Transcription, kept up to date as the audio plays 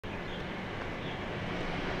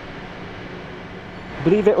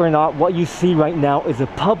Believe it or not, what you see right now is a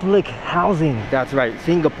public housing. That's right,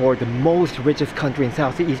 Singapore, the most richest country in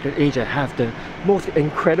Southeast Asia, has the most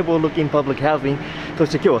incredible looking public housing. そし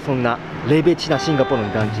て今日はそんなレベチなシンガポール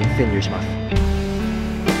の団地に潜入します。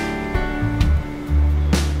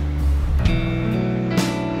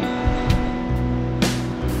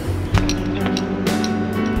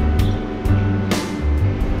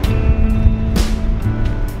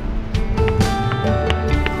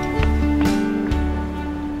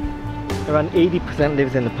Around 80%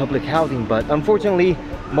 lives in the public housing, but unfortunately,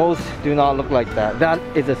 most do not look like that. That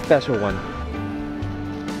is a special one.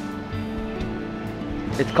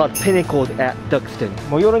 It's called Pinnacle Duxton.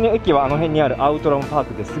 最寄りの駅はあの辺にあるアウトラウンパー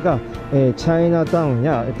クですが、チャイナタウン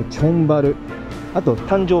や、チョンバル、あと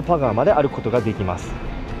誕生パガーまで歩くことができます。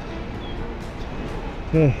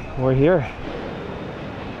We're here.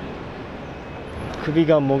 首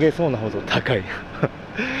がもげそうなほど高い。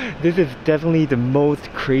This is definitely the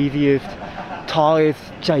most craziest, tallest,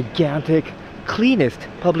 gigantic, cleanest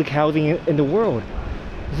public housing in the world.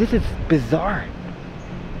 This is bizarre.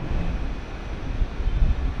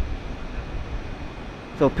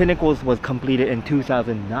 So Pinnacles was completed in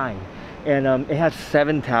 2009, and it has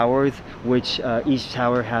 7 towers, which each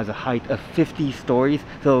tower has a height of 50 stories.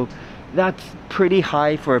 So that's pretty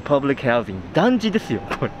high for a public housing. 団地ですよ、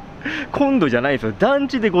これ。コンドじゃないですよ。団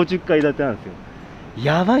地で50階建てなんですよ。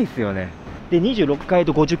やばいっすよね。で、26階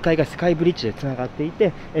と50階がスカイブリッジでつながってい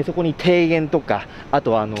て、そこに庭園とか、あ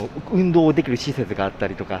と運動できる施設があった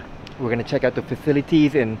りとか。We're gonna check out the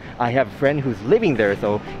facilities, and I have a friend who's living there,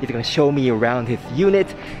 so he's gonna show me around his unit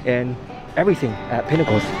and everything at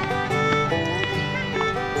Pinnacles.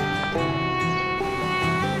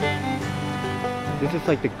 This is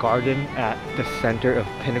like the garden at the center of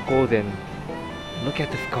Pinnacles, and look at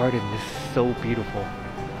this garden. This is so beautiful.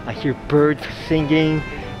 I hear birds singing,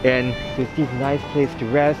 and there's this nice place to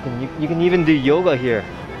rest, and you can even do yoga here.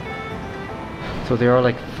 So there are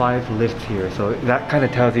like 5 lifts here, so that kind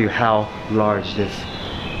of tells you how large this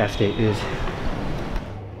estate is.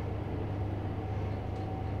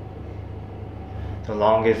 The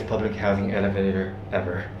longest public housing elevator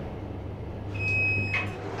ever.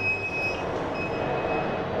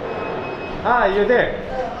 Hi, you're there.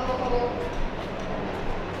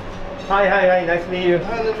 Hi, nice to meet you.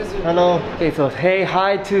 Hi, nice to meet you. Hello. Okay, so hey,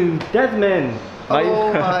 hi to Desmond.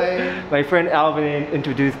 Hello, hi. My friend Alvin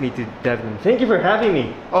introduced me to Desmond. Thank you for having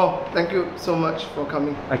me. Oh, thank you so much for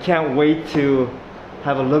coming. I can't wait to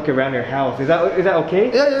have a look around your house. Is that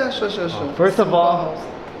okay? Yeah, sure. First of all,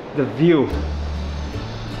 the view.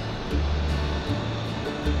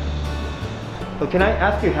 So can I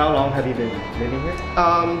ask you, how long have you been living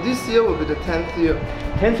here? This year will be the 10th year.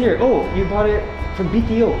 10th year. Oh, you bought it from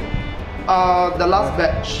BTO. The last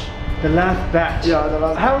batch. The last batch. Yeah, the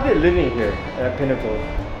last. How is it living here at Pinnacle?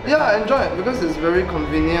 Yeah, I enjoy it because it's very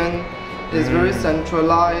convenient. It's very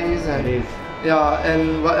centralized, and it is. Yeah,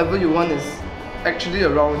 and whatever you want is actually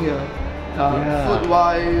around here.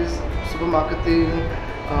 Food-wise, supermarketing,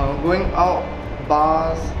 going out,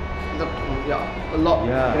 bars. Yeah, a lot.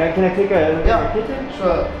 Yeah. Can I take a look at your kitchen?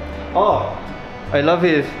 Sure. Oh, I love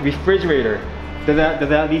his refrigerator. Does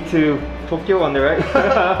that lead to Tokyo on the right?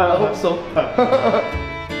 I hope so.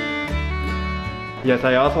 Yes,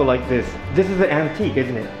 I also like this. This is an antique,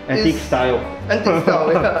 isn't it? Antique style. Antique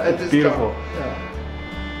style, yeah. It's beautiful. Style.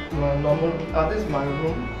 Yeah. My normal. This is my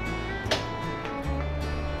room.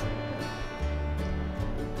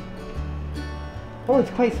 Oh,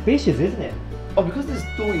 it's quite spacious, isn't it? Oh, because it's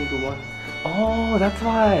 2 into 1. Oh, that's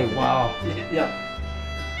why. Wow. Yeah.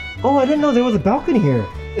 Oh, I didn't know there was a balcony here.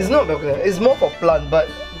 It's not balcony. It's more for plant, but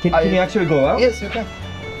can you actually go out? Yes, you can.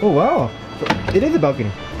 Oh wow. It is a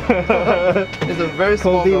balcony. It's a very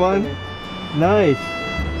small cozy balcony. One. Nice.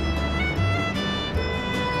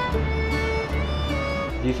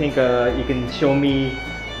 Do you think you can show me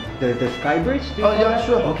the sky bridge? Oh yeah,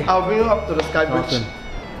 sure. Okay. I'll bring you up to the sky bridge. Awesome.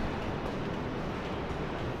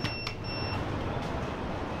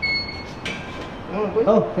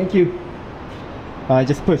 Oh, thank you.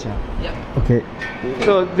 Just push out. Yeah. Okay.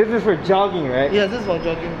 So this is for jogging, right? Yeah, this is for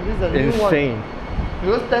jogging. This is a new one. Insane.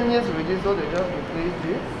 Because 10 years already, so they just replaced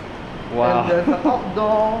this. Wow. And there's an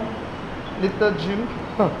outdoor little gym.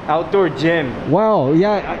 Outdoor gym. Wow.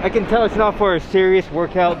 Yeah, I can tell it's not for a serious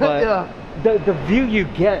workout, but yeah. the view you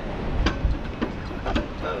get,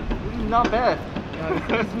 not bad.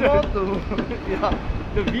 Yeah, it's more to yeah.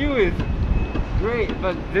 The view is great,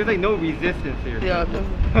 but there's like no resistance here. Yeah.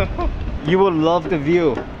 You will love the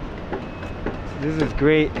view. This is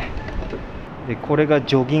great. でこれが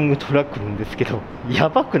ジョギングトラックなんですけど、や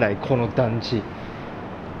ばくないこの団地。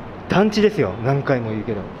団地ですよ。何回も言う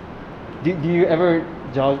けど。Do you ever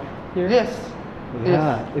jog here? Yes.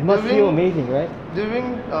 Yeah, Yes. it must feel amazing, right?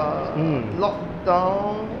 During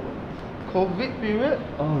lockdown, COVID period.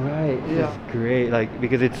 Oh right, Yeah. it's great. Like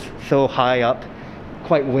because it's so high up,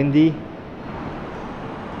 quite windy.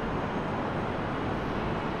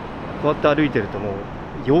 こうやって歩いてるともう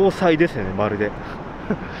要塞ですよね、まるで。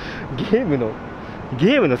ゲー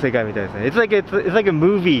ムの世界みたいですね。It's like a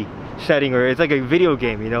movie setting or it's like a video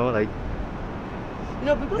game, you know, like.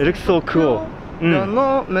 Yeah, because It looks so cool. There are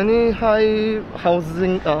not many high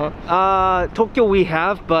housing. Tokyo we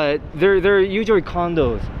have, but they're usually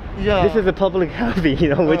condos. Yeah. This is a public housing, you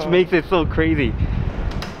know, which makes it so crazy.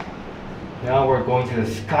 Now we're going to the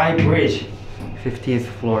Sky Bridge, 50th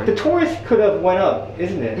floor. The tourists could have went up,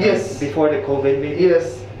 isn't it? Yes. Before the COVID maybe?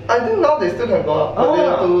 Yes. I think now they still can go up, but they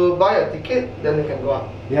have to buy a ticket, then they can go up.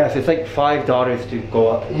 Yes, it's like $5 to go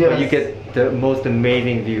up, but Yes. you get the most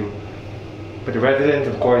amazing view. But the residents,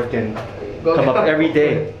 of course, can come up every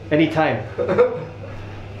day, anytime.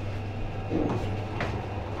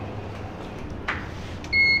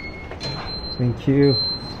 Thank you.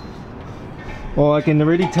 Oh, I can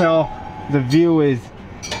already tell the view is,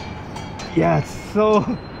 yeah, it's so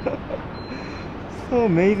so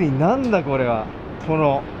amazing. なんだこれは。こ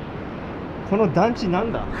の団地な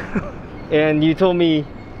んだ。And you told me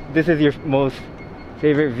this is your most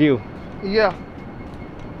favorite view. Yeah.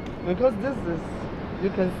 Because this is, you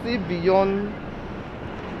can see beyond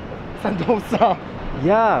Sentosa.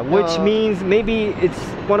 Yeah, which means maybe it's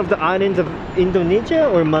one of the islands of Indonesia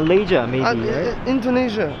or Malaysia, maybe, right?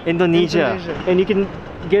 Indonesia. Indonesia. And you can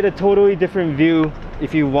get a totally different view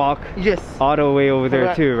if you walk Yes. all the way over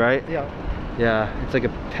there too, right? Yeah. Yeah, it's like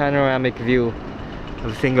a panoramic view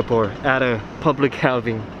of Singapore at a public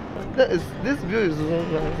housing. This view is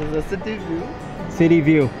the city view. City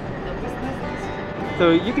view.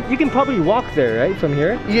 So you can probably walk there, right, from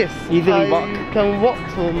here? Yes. Easily walk. I can walk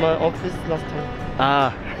to my office last time.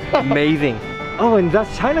 Ah, amazing. Oh, and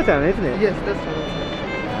that's Chinatown, isn't it? Yes, that's Chinatown.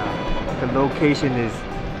 Yeah. The location is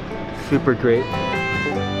super great.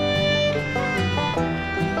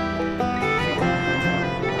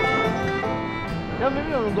 Yeah,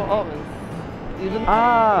 maybe I'll go up and even.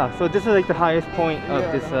 Ah, so this is like the highest point of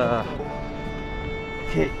Yeah. this.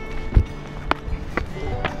 Okay.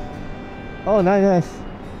 Oh, nice.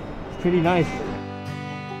 It's pretty nice.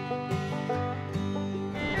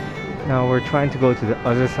 Now we're trying to go to the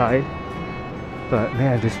other side, but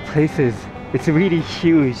man, this place it's really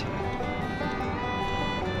huge.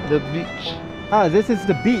 The beach. Ah, this is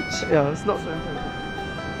the beach. Yeah, it's not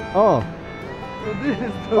Sentosa. Oh. So this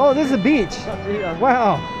is the Oh, this is the beach. Yeah.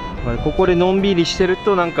 Wow. ここでのんびりしてる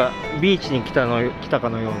となんかビーチに来たかの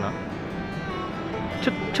ような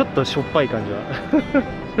ちょっとしょっぱい感じは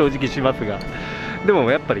正直しますが、でも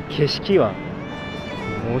やっぱり景色は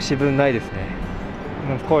申し分ないですね。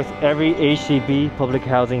And of course, every HDB public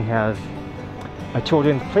housing has a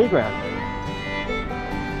children's playground.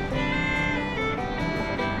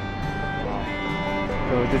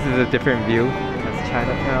 So this is a different view. That's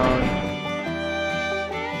Chinatown.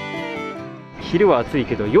 昼は暑い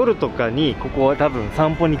けど夜とかにここは多分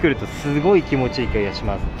散歩に来るとすごい気持ちいい気がし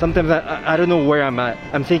ます。Sometimes I don't know where I'm at.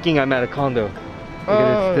 I'm thinking I'm at a condo.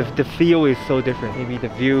 Because the feel is so different. Maybe the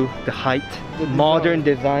view, the height, the modern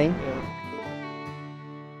design.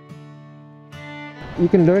 You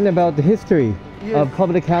can learn about the history of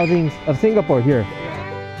public housing of Singapore here.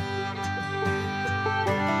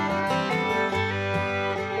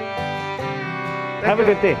 Have a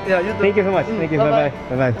good day. Yeah, you too. Thank you so much. Thank you. Bye-bye.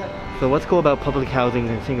 Bye bye. So what's cool about public housing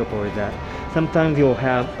in Singapore is that sometimes you'll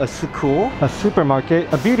have a school, a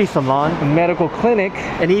supermarket, a beauty salon, a medical clinic,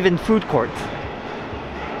 and even food courts.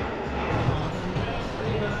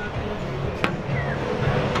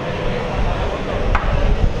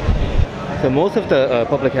 So most of the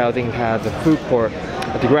public housing has a food court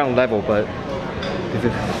at the ground level, but this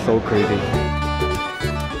is so crazy.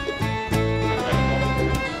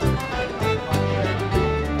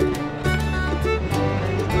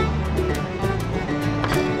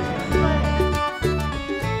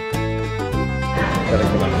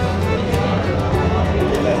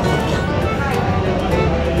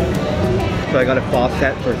 So I got a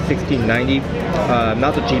faucet for $16.90.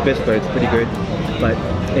 Not the cheapest, but it's pretty good. But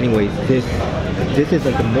anyways, this is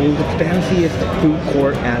like the most fanciest food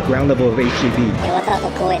court at ground level of HDB. And what's also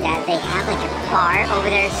cool is that they have like a bar over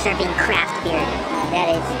there serving craft beer. That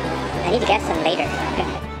is, I need to get some later.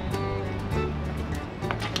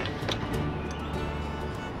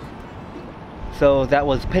 So that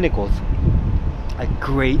was Pinnacles, a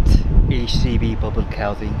great HDB public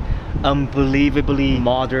housing unbelievably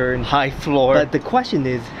modern, high floor. But the question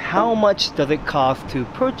is, how much does it cost to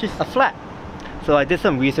purchase a flat? So I did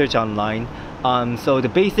some research online. So the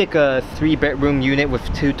basic 3-bedroom unit with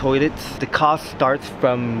 2 toilets, the cost starts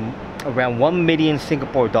from around 1 million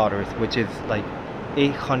Singapore dollars, which is like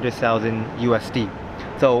 800,000 USD.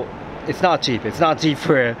 So it's not cheap. It's not cheap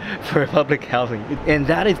for public housing. And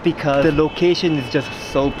that is because the location is just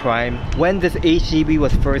so prime. When this HDB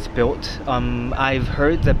was first built, I've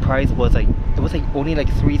heard the price was like, it was like only like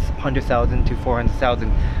 300,000 to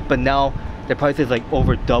 400,000. But now the price is like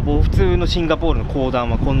over double. 普通のシンガポールの公団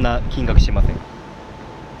はこんな金額しません。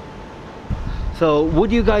So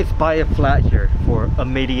would you guys buy a flat here for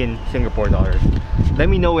 1 million Singapore dollars? Let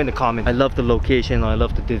me know in the comments. I love the location, I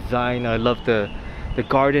love the design, I love the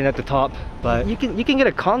garden at the top, but you can get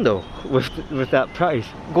a condo with that price.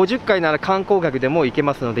 50階なら観光客でも行け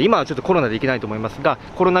ますので、今はちょっとコロナで行けないと思いますが、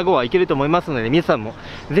コロナ後は行けると思いますので、皆さんも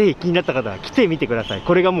ぜひ気になった方は来てみてください。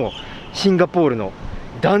これがもうシンガポールの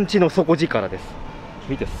団地の底力です。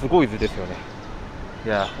見て、すごい図ですよね。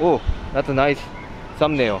Yeah, oh, that's a nice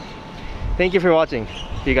thumbnail. Thank you for watching.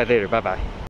 See you guys later. Bye bye.